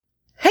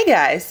Hi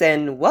guys,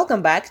 and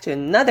welcome back to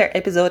another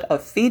episode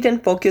of Feed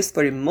and Focus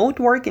for Remote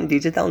Work and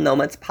Digital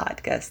Nomads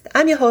podcast.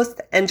 I'm your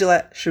host,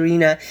 Angela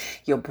Sharina,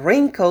 your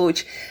brain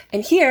coach,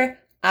 and here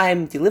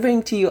I'm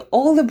delivering to you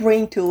all the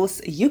brain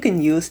tools you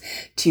can use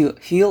to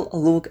feel,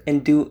 look,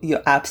 and do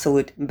your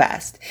absolute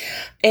best.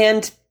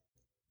 And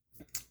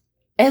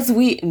as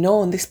we know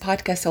on this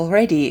podcast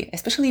already,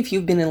 especially if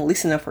you've been a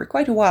listener for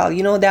quite a while,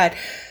 you know that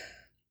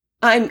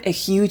I'm a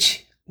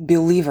huge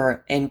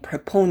believer and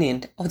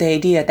proponent of the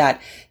idea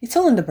that it's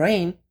all in the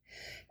brain.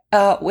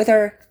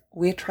 Whether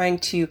we're trying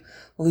to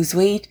lose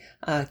weight,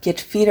 get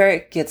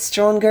fitter, get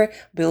stronger,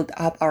 build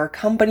up our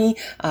company,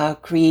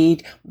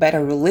 create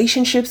better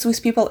relationships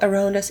with people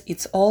around us,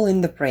 it's all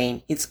in the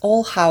brain. It's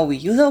all how we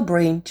use our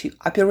brain to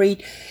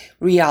operate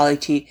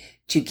reality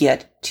to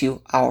get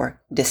to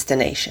our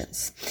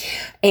destinations.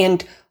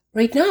 And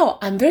right now,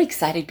 I'm very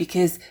excited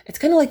because it's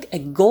kind of like a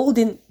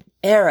golden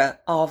era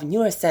of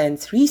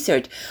neuroscience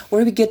research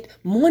where we get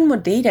more and more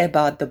data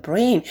about the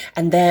brain,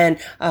 and then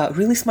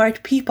really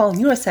smart people,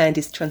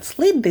 neuroscientists,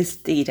 translate this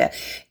data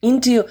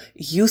into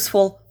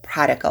useful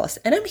protocols.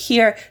 And I'm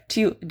here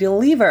to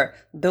deliver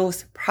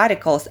those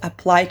protocols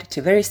applied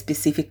to very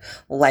specific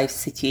life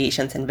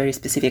situations and very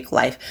specific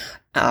life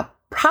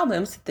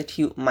problems that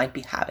you might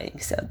be having.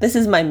 So this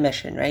is my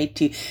mission, right?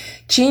 To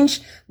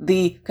change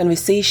the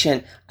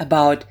conversation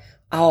about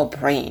our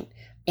brain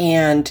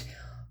and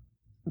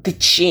the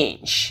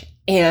change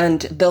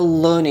and the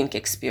learning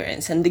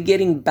experience and the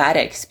getting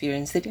better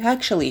experience, that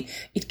actually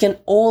it can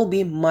all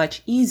be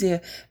much easier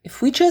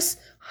if we just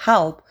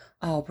help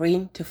our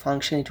brain to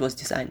function. It was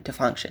designed to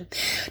function.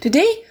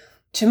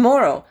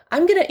 Tomorrow,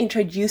 I'm going to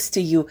introduce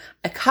to you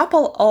a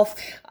couple of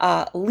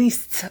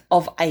lists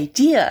of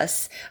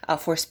ideas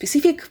for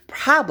specific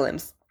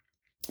problems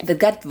that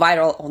got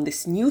viral on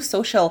this new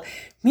social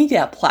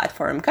media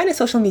platform. Kind of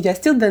social media. I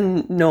still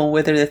don't know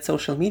whether that's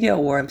social media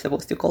or I'm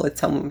supposed to call it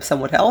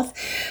somewhat else.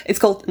 It's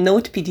called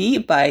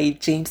NotePD by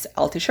James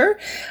Altucher.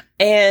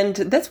 And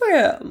that's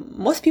where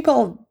most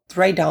people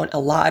write down a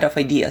lot of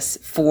ideas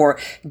for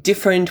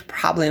different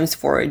problems,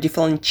 for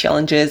different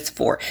challenges,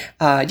 for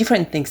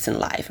different things in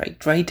life,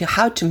 right?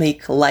 How to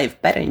make life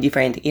better in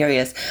different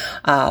areas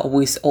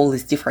with all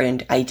these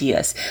different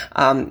ideas.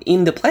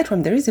 In the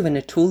platform, there is even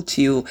a tool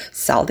to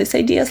sell these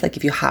ideas. Like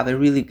if you have a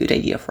really good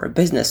idea for a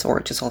business or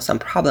to solve some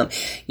problem,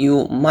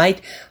 you might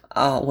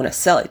want to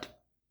sell it.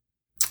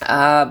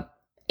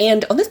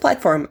 And on this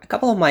platform, a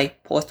couple of my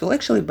posts, well,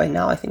 actually by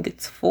now, I think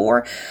it's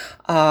 4,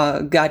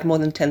 got more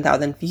than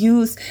 10,000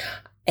 views.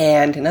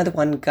 And another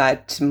one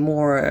got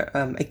more,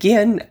 I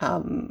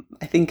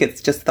think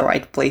it's just the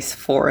right place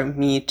for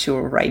me to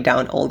write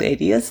down all the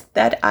ideas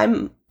that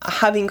I'm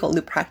having, all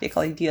the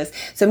practical ideas.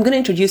 So I'm going to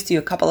introduce to you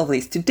a couple of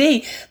lists.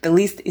 Today, the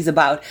list is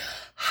about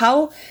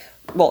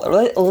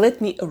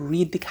let me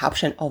read the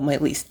caption of my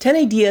list. 10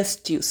 ideas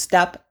to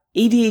stop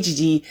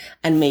ADHD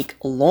and make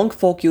long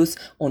focus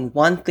on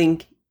one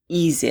thing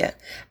easier.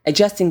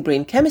 Adjusting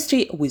brain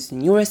chemistry with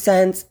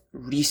neuroscience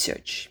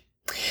research.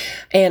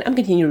 And I'm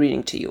continuing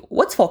reading to you.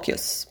 What's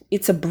focus?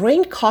 It's a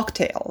brain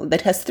cocktail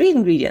that has 3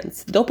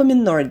 ingredients: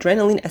 dopamine,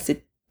 noradrenaline,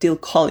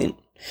 acetylcholine,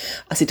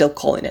 I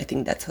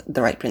think that's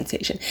the right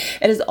pronunciation.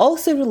 It is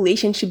also a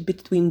relationship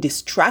between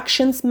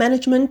distractions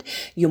management,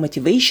 your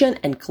motivation,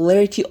 and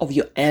clarity of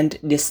your end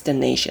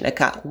destination.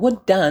 Okay,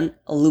 what done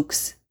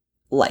looks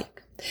like.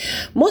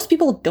 Most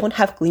people don't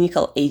have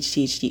clinical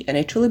ADHD, and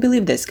I truly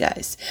believe this,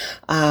 guys.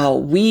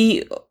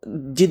 We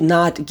did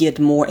not get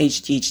more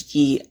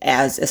ADHD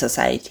as a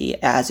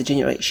society, as a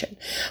generation.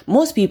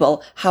 Most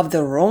people have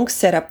the wrong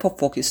setup for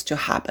focus to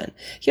happen.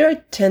 Here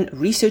are 10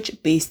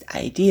 research-based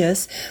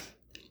ideas,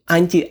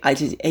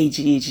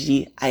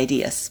 anti-ADHD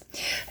ideas.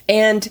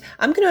 And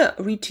I'm going to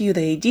read to you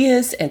the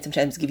ideas and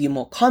sometimes give you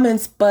more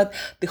comments, but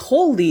the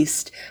whole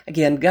list,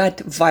 again, got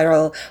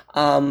viral,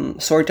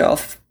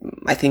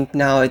 I think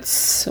now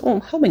it's,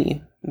 how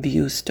many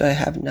views do I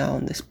have now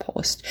on this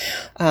post?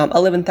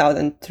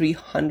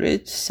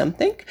 11,300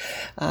 something.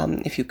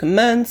 A few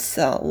comments,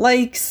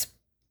 likes.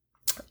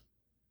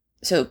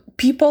 So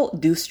people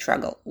do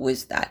struggle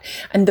with that.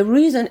 And the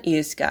reason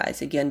is,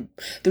 guys, again,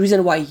 the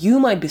reason why you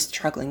might be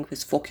struggling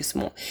with focus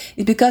more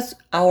is because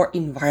our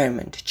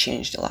environment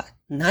changed a lot.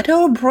 Not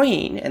our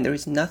brain, and there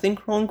is nothing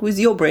wrong with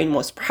your brain,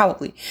 most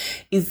probably,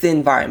 is the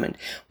environment.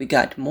 We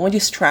got more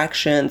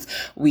distractions.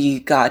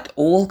 We got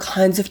all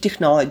kinds of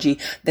technology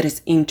that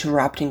is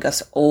interrupting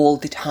us all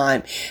the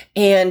time.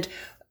 And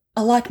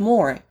a lot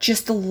more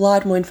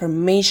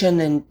information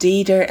and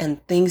data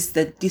and things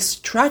that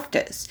distract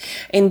us.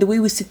 And the way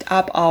we set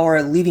up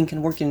our living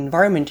and working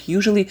environment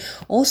usually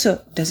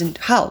also doesn't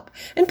help.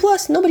 And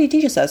plus, nobody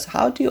teaches us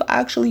how to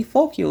actually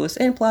focus.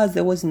 And plus,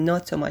 there was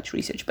not so much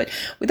research. But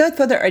without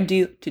further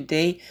ado,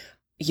 today,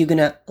 you're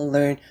gonna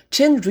learn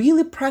 10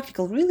 really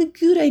practical, really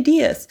good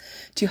ideas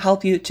to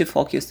help you to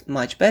focus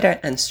much better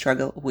and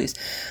struggle with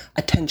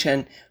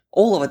attention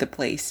all over the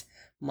place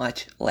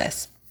much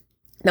less.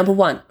 Number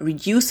 1,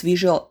 reduce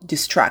visual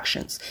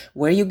distractions.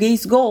 Where your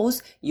gaze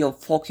goes, your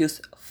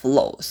focus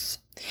flows.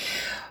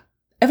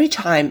 every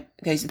time,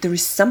 guys, there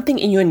is something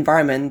in your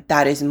environment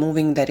that is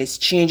moving, that is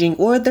changing,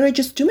 or there are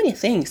just too many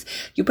things,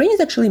 your brain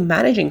is actually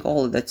managing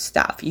all of that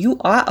stuff. You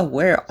are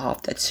aware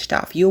of that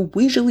stuff. You're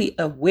visually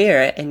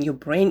aware, and your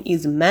brain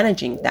is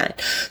managing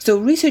that. So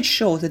research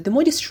shows that the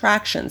more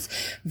distractions,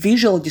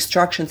 visual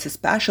distractions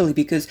especially,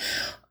 because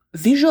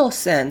visual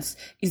sense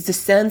is the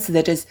sense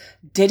that is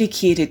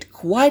dedicated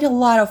quite a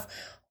lot of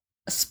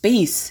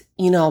space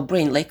in our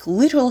brain, like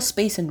literal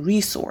space and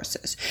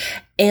resources.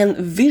 And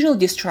visual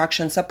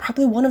distractions are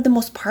probably one of the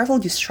most powerful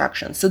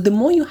distractions. So the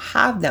more you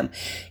have them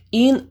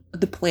in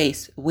the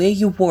place where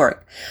you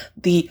work,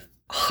 the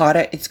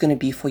harder it's going to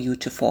be for you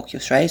to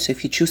focus, right? So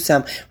if you choose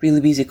some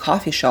really busy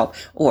coffee shop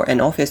or an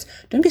office,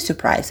 don't be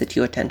surprised that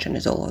your attention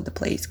is all over the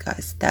place,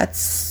 guys.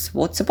 That's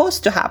what's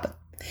supposed to happen.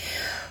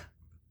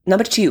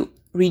 Number 2,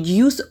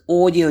 reduce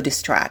audio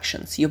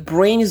distractions. Your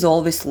brain is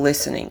always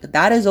listening.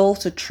 That is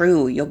also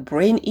true. Your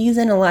brain is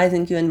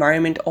analyzing your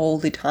environment all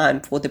the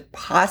time for the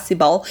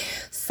possible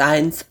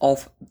signs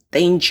of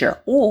danger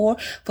or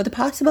for the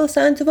possible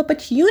signs of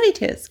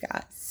opportunities,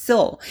 guys.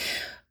 So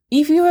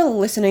if you are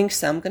listening to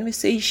some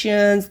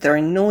conversations, there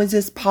are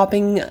noises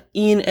popping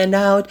in and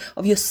out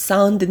of your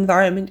sound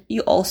environment,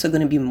 you're also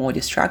going to be more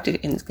distracted,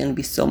 and it's going to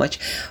be so much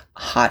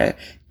harder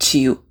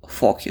to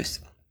focus.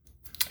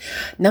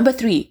 Number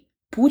 3,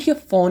 put your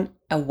phone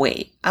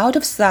away, out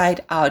of sight,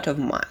 out of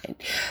mind.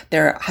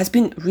 There has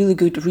been really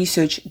good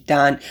research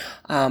done.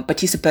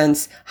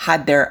 Participants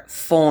had their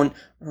phone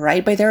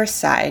right by their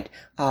side,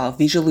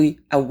 visually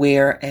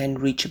aware and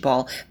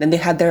reachable. Then they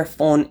had their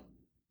phone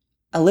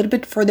a little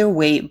bit further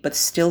away, but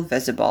still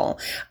visible.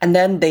 And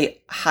then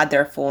they had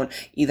their phone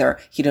either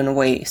hidden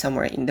away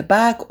somewhere in the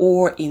back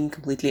or in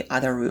completely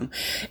other room.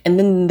 And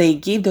then they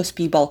gave those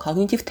people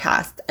cognitive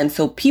tasks. And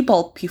so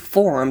people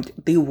performed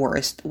the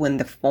worst when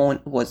the phone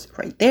was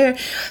right there.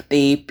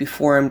 They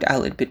performed a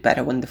little bit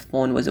better when the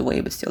phone was away,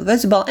 but still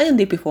visible. And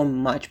they performed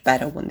much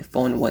better when the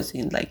phone was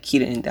hidden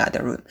in the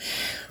other room,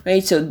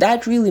 right? So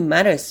that really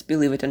matters,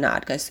 believe it or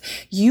not, because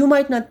you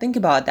might not think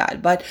about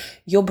that, but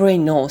your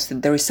brain knows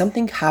that there is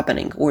something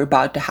happening or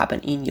about to happen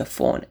in your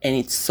phone, and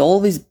it's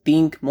always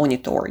being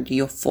monitored,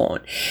 your phone,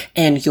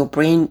 and your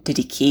brain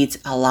dedicates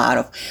a lot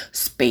of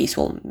space.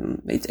 Well,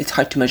 it's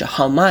hard to measure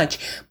how much,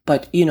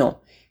 but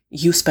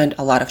you spend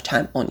a lot of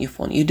time on your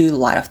phone. You do a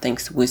lot of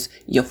things with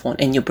your phone,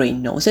 and your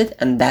brain knows it,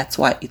 and that's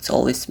why it's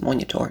always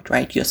monitored,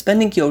 right? You're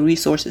spending your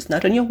resources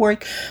not on your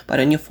work, but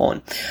on your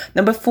phone.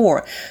 Number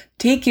 4,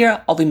 take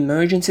care of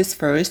emergencies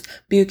first.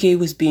 Be okay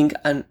with being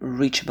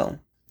unreachable.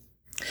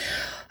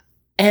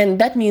 And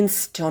that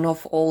means turn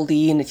off all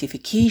the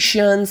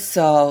notifications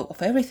of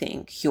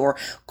everything, your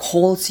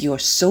calls, your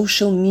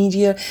social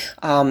media.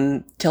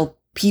 Tell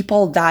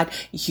people that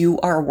you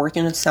are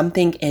working on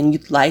something and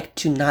you'd like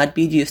to not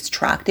be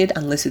distracted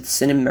unless it's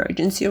an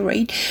emergency,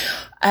 right?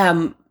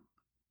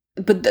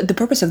 But the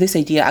purpose of this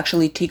idea,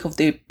 actually take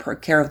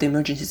care of the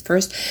emergencies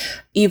first.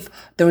 If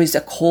there is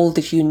a call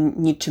that you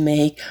need to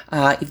make,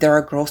 if there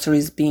are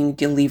groceries being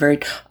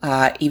delivered,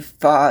 if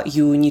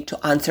you need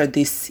to answer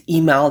this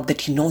email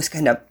that is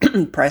kind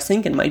of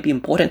pressing and might be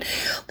important,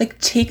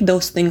 take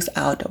those things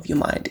out of your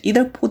mind.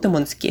 Either put them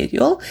on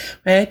schedule,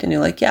 right? And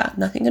you're like, yeah,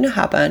 nothing gonna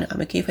happen.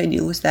 I'm okay if I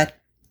deal with that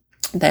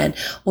then,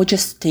 or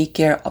just take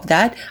care of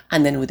that,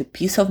 and then with a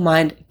peace of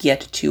mind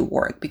get to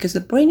work, because the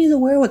brain is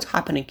aware of what's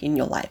happening in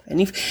your life. And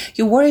if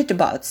you're worried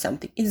about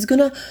something, it's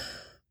gonna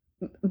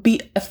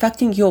be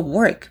affecting your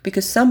work,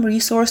 because some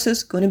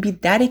resources gonna be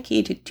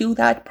dedicated to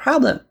that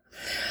problem.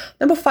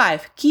 Number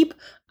 5, keep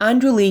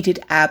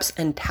unrelated apps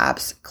and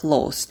tabs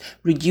closed.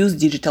 Reduce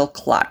digital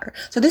clutter.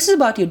 So this is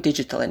about your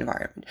digital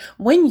environment.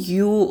 When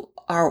you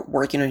are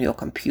working on your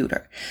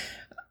computer,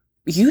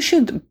 you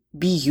should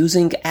be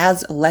using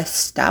as less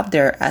stuff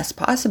there as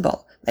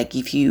possible. Like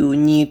if you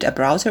need a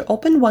browser,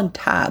 open one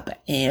tab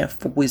with,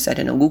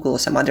 Google or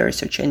some other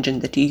search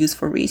engine that you use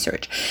for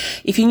research.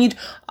 If you need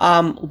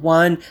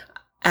one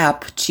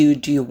app to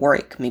do your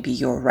work, maybe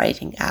your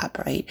writing app,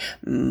 right?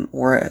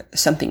 Or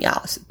something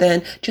else,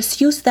 then just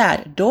use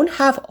that. Don't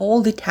have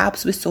all the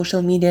tabs with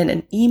social media and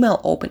an email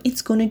open.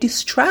 It's going to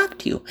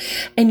distract you,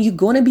 and you're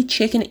going to be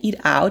checking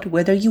it out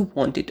whether you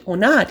want it or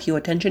not. Your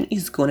attention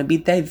is going to be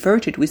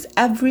diverted with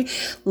every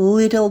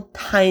little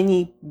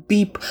tiny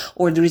beep,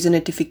 or there is a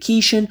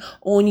notification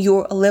on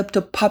your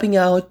laptop popping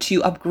out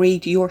to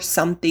upgrade your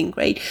something,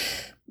 right?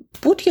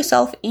 Put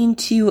yourself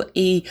into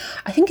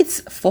I think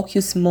it's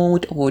focus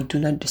mode or do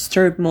not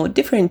disturb mode.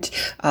 Different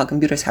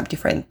computers have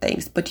different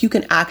things, but you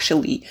can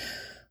actually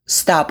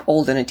stop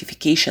all the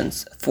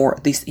notifications for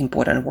this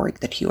important work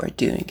that you are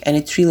doing. And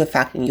it's really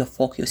affecting your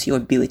focus, your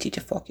ability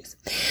to focus.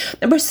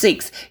 Number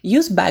 6,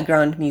 use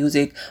background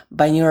music,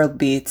 binaural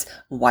beats,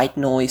 white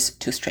noise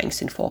to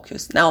strengthen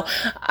focus. Now,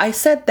 I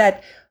said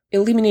that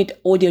eliminate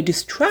audio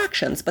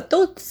distractions, but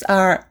those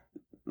are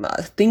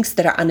things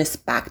that are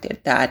unexpected,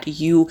 that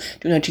you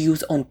do not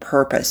use on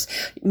purpose.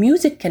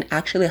 Music can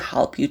actually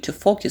help you to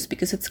focus,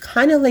 because it's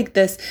kind of like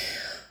this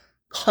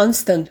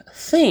constant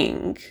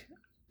thing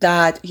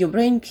that your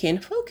brain can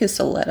focus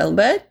a little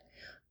bit,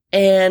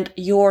 and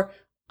your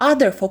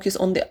focus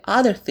on the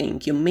other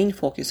thing, your main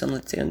focus on,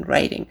 let's say, on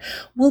writing,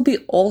 will be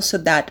also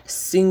that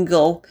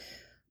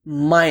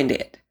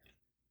single-minded,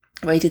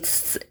 right?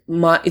 It's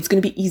going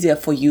to be easier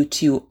for you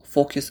to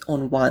focus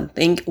on one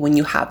thing when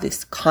you have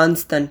this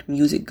constant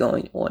music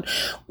going on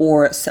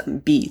or some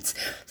beats.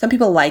 Some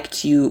people like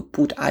to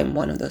put, I'm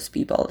one of those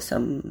people,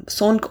 some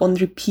song on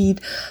repeat,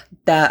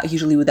 that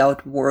usually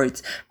without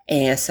words,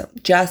 and some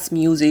jazz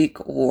music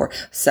or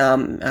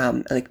some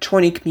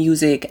electronic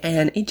music,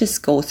 and it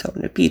just goes on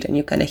repeat, and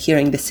you're kind of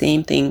hearing the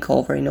same thing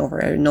over and over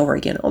and over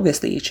again.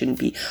 Obviously, it shouldn't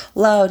be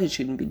loud, it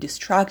shouldn't be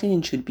distracting,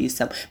 it should be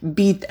some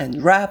beat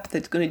and rap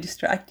that's going to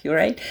distract you,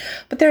 right?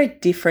 But there are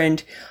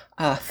different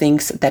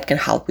things that can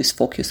help with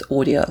focus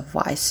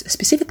audio-wise.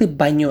 Specifically,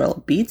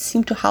 binaural beats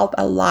seem to help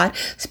a lot.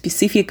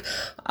 Specific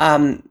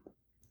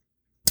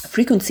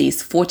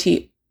frequencies,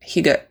 40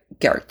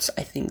 gigahertz,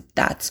 I think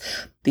that's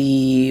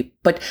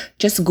but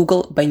just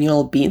Google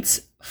binaural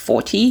beats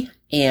 40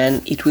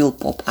 and it will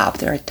pop up.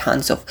 There are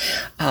tons of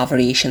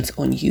variations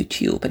on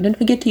YouTube. And don't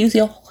forget to use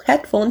your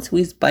headphones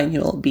with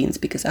binaural beats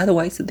because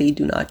otherwise they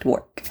do not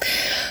work.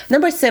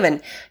 Number 7,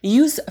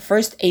 use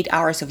first 8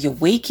 hours of your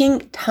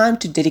waking time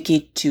to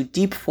dedicate to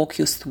deep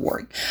focused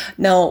work.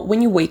 Now,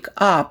 when you wake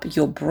up,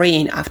 your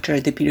brain after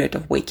the period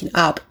of waking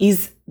up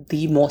is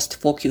the most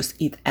focused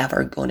it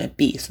ever gonna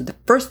be. So the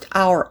first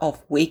hour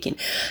of waking,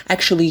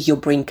 actually your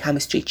brain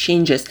chemistry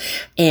changes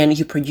and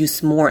you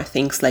produce more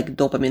things like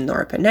dopamine,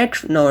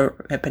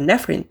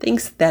 norepinephrine,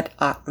 things that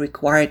are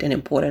required and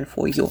important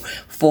for your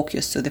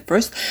focus. So the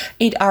first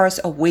 8 hours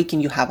of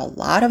waking, you have a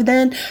lot of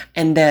them.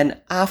 And then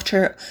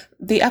after,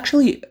 they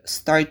actually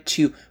start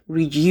to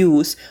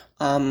reduce,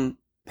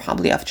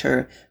 probably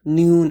after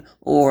noon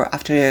or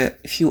after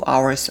a few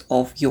hours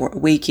of your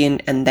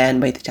waking. And then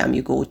by the time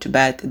you go to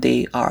bed,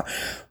 they are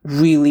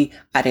really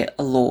at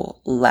a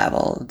low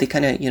level. They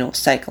kind of,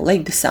 cycle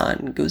like the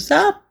sun goes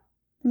up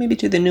maybe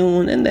to the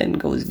noon and then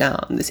goes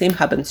down. The same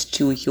happens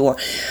to your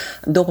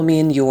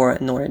dopamine, your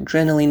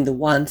noradrenaline, the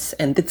ones,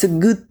 and it's a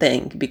good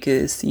thing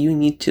because you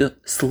need to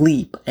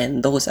sleep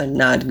and those are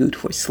not good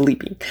for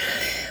sleeping.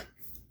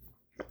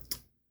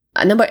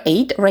 Number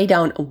 8, write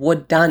down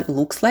what done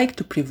looks like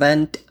to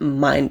prevent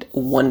mind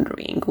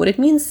wandering. What it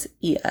means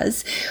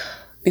is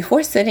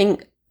before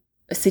sitting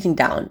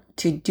down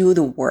to do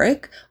the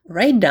work,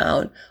 write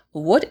down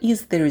what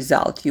is the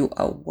result you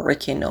are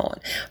working on,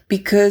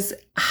 because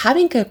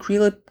having a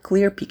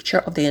clear picture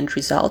of the end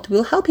result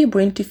will help your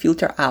brain to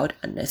filter out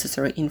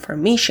unnecessary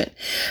information.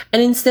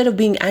 And instead of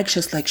being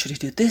anxious, like, should I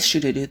do this?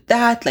 Should I do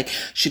that? Like,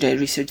 should I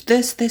research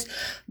this?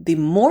 The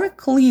more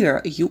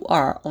clear you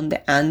are on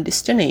the end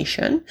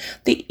destination,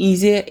 the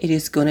easier it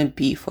is going to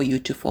be for you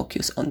to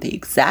focus on the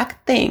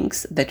exact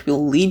things that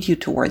will lead you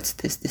towards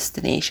this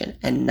destination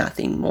and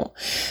nothing more.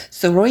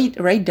 So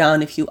write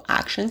down a few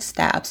action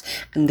steps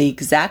and the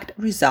exact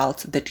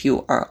results that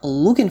you are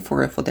looking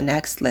for the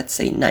next, let's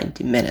say,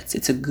 90 minutes.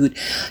 It's a good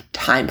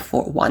time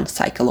for one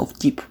cycle of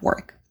deep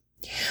work.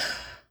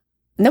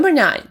 Number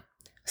 9,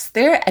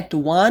 stare at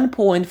one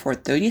point for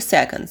 30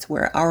 seconds.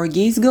 Where our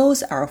gaze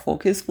goes, our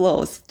focus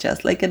flows,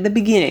 just like at the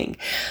beginning.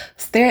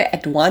 Stare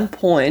at one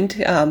point,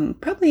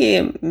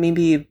 probably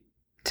maybe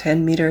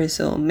 10 meters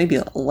or maybe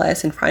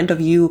less in front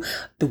of you.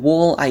 The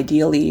wall,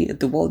 ideally,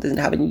 the wall doesn't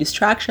have any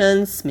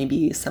distractions,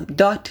 maybe some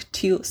dot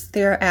to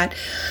stare at.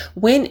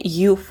 When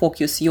you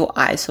focus your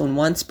eyes on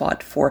one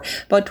spot for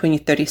about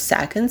 20-30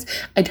 seconds,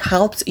 it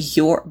helps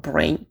your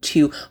brain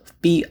to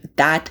be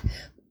that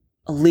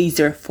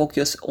laser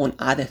focus on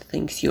other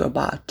things you're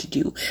about to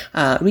do.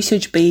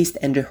 Research-based,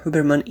 Andrew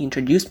Huberman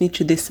introduced me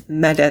to this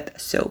method,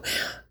 so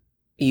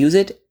use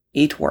it.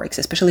 It works,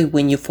 especially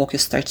when your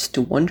focus starts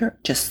to wander.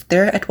 Just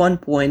stare at one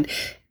point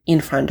in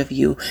front of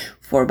you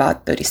for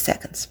about 30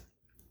 seconds.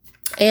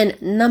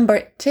 And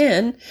number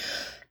 10,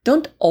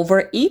 don't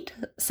overeat.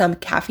 Some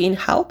caffeine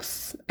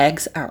helps.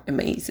 Eggs are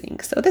amazing.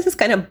 So this is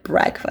kind of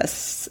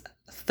breakfast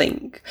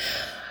thing.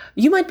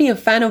 You might be a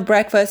fan of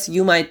breakfast.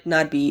 You might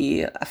not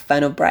be a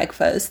fan of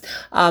breakfast.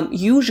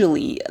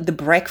 Usually the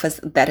breakfast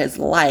that is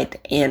light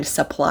and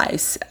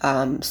supplies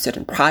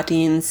certain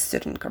proteins,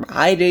 certain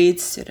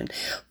carbohydrates, certain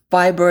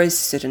fibers,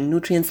 certain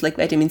nutrients like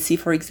vitamin C,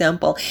 for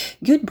example,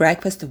 good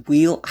breakfast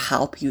will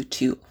help you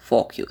to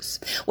focus.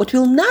 What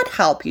will not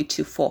help you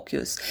to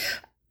focus?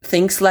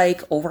 Things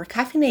like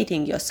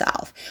over-caffeinating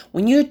yourself.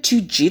 When you're too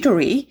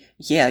jittery,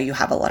 you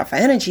have a lot of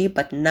energy,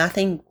 but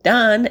nothing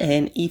done.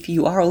 And if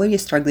you are already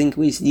struggling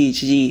with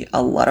DHD,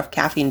 a lot of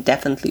caffeine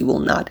definitely will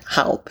not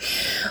help.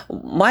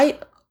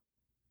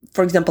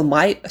 For example,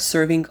 my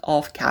serving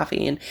of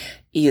caffeine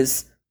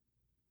is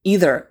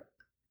either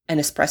an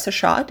espresso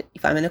shot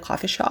if I'm in a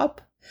coffee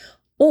shop,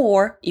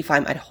 or if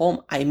I'm at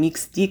home, I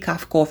mix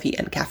decaf coffee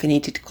and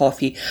caffeinated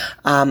coffee.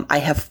 I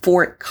have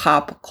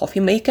 4-cup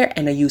coffee maker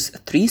and I use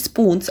 3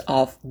 spoons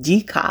of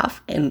decaf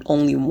and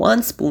only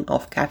 1 spoon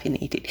of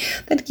caffeinated.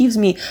 That gives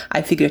me,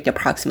 I figured,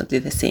 approximately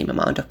the same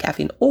amount of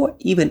caffeine or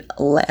even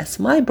less.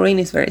 My brain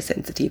is very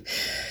sensitive.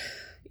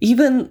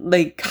 Even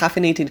like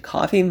caffeinated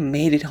coffee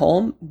made at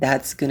home,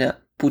 that's gonna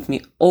put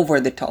me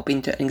over the top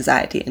into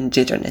anxiety and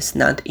jitteriness,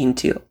 not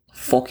into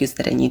focus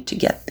that I need to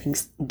get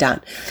things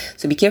done.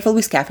 So be careful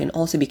with caffeine.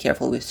 Also be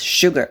careful with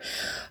sugar.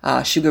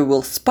 Sugar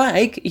will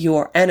spike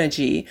your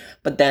energy,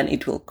 but then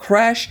it will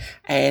crash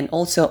and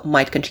also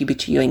might contribute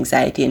to your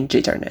anxiety and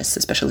jitteriness,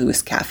 especially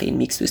with caffeine,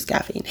 mixed with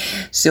caffeine.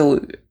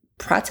 So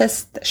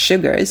processed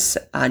sugars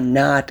are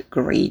not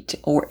great,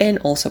 and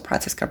also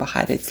processed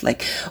carbohydrates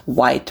like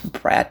white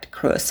bread,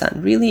 croissant,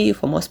 really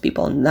for most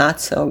people not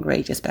so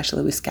great,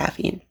 especially with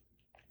caffeine.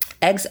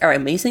 Eggs are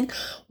amazing.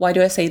 Why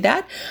do I say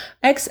that?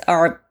 Eggs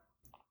are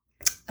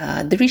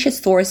the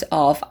richest source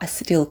of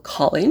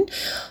acetylcholine.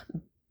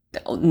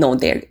 No,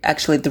 they're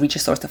actually the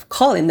richest source of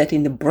choline that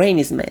in the brain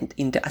is meant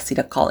into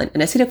acetylcholine.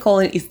 And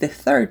acetylcholine is the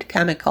third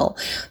chemical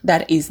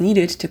that is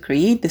needed to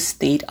create the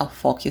state of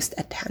focused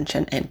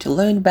attention and to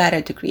learn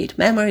better, to create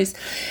memories.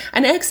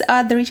 And eggs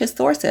are the richest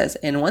sources.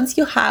 And once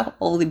you have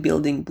all the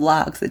building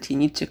blocks that you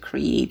need to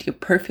create your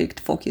perfect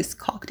focused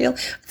cocktail,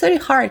 it's very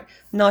hard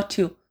not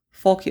to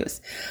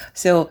focus.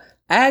 So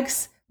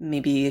eggs,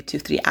 maybe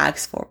 2-3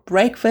 eggs for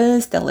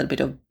breakfast, a little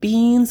bit of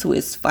beans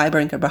with fiber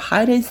and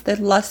carbohydrates that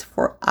last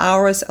for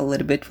hours, a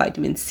little bit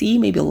vitamin C,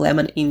 maybe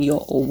lemon in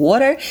your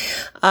water,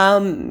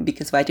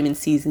 because vitamin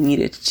C is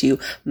needed to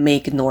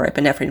make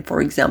norepinephrine,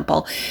 for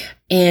example.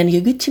 And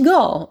you're good to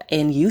go,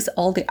 and use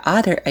all the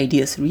other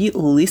ideas.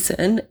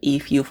 Re-listen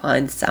if you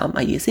find some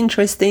ideas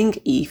interesting.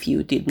 If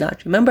you did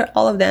not remember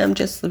all of them,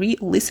 just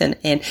re-listen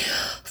and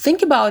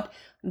think about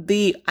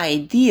the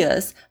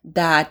ideas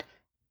that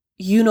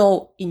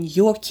in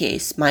your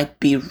case might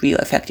be real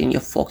affecting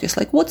your focus.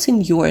 Like what's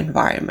in your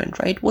environment,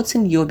 right? What's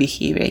in your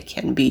behavior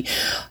can be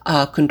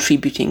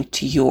contributing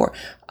to your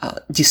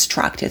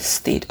distracted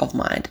state of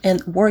mind,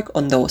 and work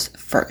on those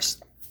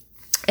first.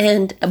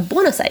 And a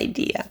bonus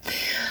idea.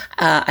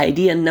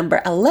 Idea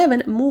number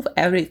 11, move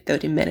every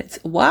 30 minutes.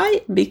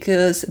 Why?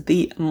 Because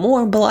the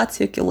more blood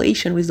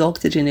circulation with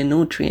oxygen and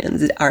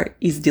nutrients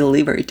is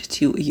delivered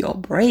to your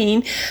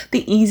brain,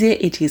 the easier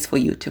it is for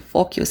you to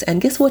focus. And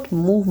guess what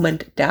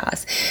movement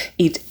does?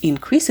 It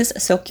increases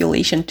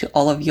circulation to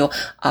all of your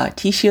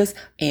tissues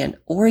and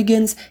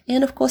organs,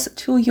 and of course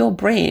to your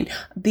brain.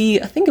 The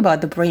thing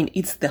about the brain,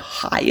 it's the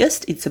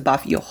highest, it's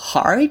above your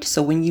heart.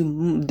 So when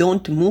you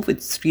don't move,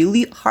 it's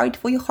really hard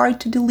for your heart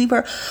to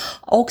deliver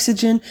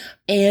oxygen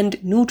and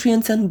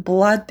nutrients and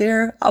blood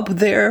there, up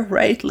there,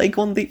 right? Like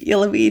on the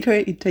elevator,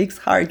 it takes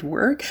hard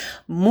work.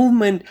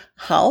 Movement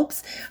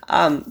helps.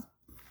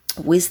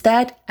 With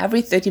that,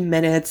 every 30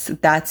 minutes,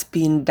 that's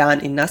been done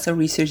in NASA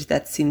research.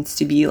 That seems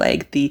to be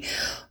like the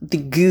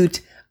good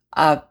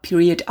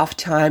period of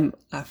time.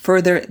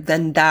 Further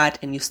than that,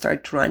 and you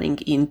start getting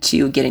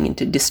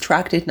into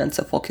distracted, not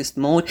so focused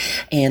mode,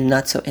 and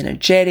not so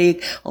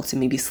energetic, also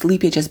maybe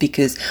sleepy, just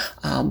because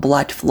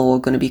blood flow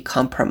going to be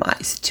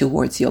compromised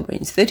towards your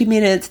brain. 30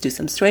 minutes, do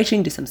some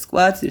stretching, do some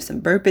squats, do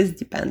some burpees,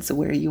 depends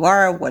where you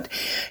are, what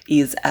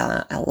is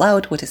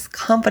allowed, what is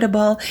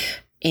comfortable.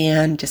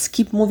 And just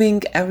keep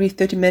moving every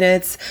 30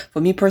 minutes.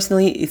 For me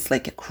personally, it's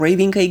like a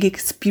craving I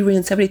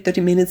experience every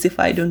 30 minutes if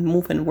I don't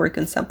move and work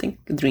on something.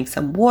 Drink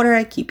some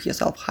water, keep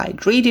yourself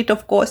hydrated,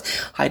 of course.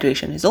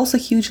 Hydration is also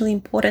hugely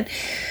important.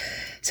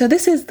 So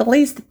this is the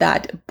list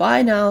that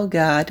by now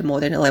got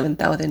more than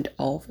 11,000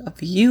 of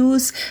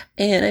views.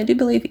 And I do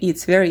believe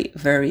it's very,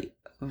 very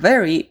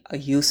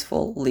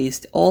useful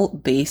list, all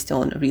based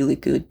on really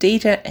good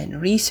data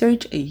and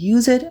research.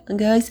 Use it,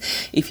 guys.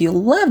 If you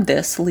love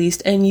this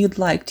list and you'd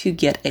like to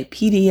get a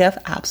PDF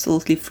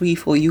absolutely free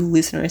for you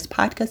listeners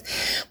podcast,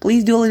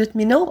 please do let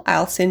me know.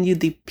 I'll send you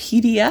the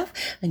PDF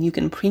and you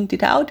can print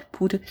it out,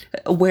 put it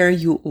where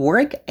you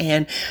work,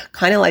 and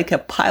kind of like a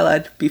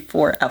pilot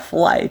before a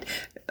flight.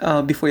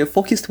 Before your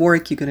focused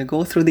work, you're going to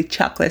go through the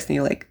checklist and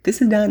you're like,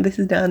 this is done, this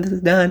is done, this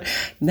is done.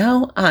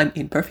 Now I'm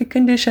in perfect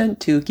condition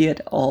to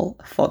get all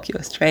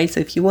focused, right?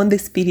 So if you want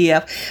this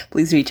PDF,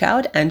 please reach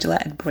out,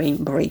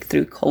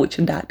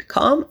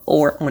 Angela@brainbreakthroughcoach.com,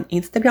 or on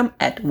Instagram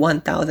at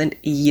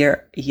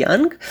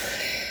 1000yearyoung.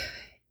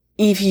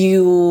 If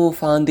you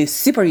found this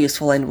super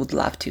useful and would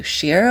love to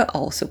share,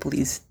 also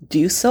please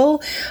do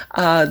so.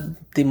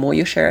 The more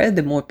you share,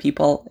 the more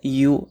people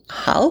you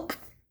help.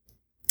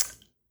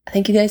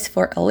 Thank you guys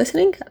for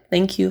listening.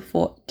 Thank you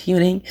for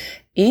tuning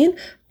in.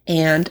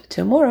 And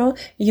tomorrow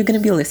you're going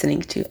to be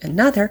listening to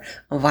another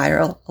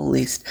viral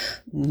list,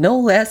 no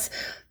less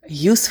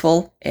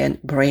useful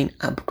and brain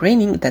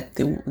upgrading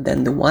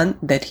than the one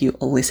that you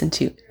listened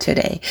to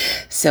today.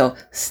 So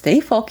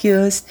stay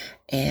focused,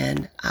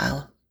 and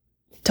I'll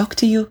talk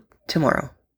to you tomorrow.